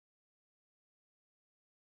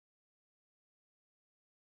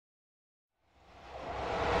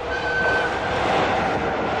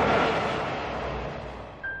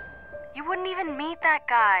that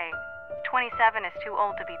guy. 27 is too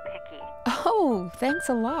old to be picky. Oh, thanks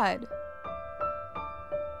a lot.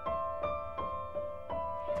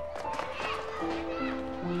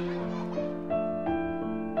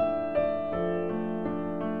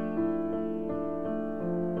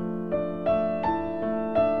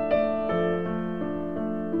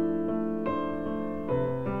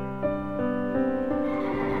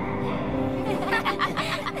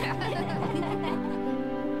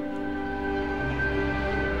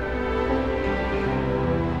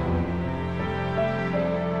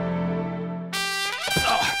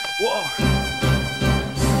 Whoa.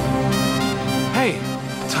 Hey,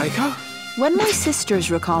 Taiko? When my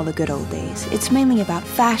sisters recall the good old days, it's mainly about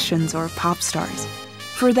fashions or pop stars.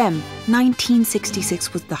 For them,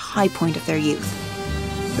 1966 was the high point of their youth.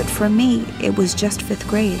 But for me, it was just 5th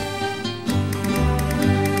grade.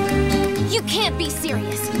 You can't be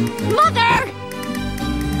serious. Mother!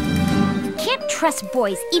 Can't trust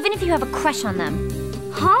boys, even if you have a crush on them.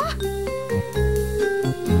 Huh?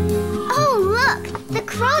 The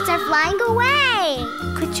crows are flying away!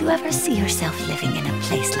 Could you ever see yourself living in a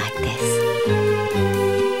place like this?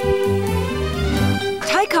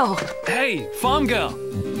 Taiko! Hey, farm girl!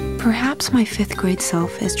 Perhaps my 5th grade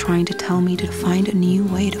self is trying to tell me to find a new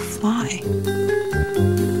way to fly.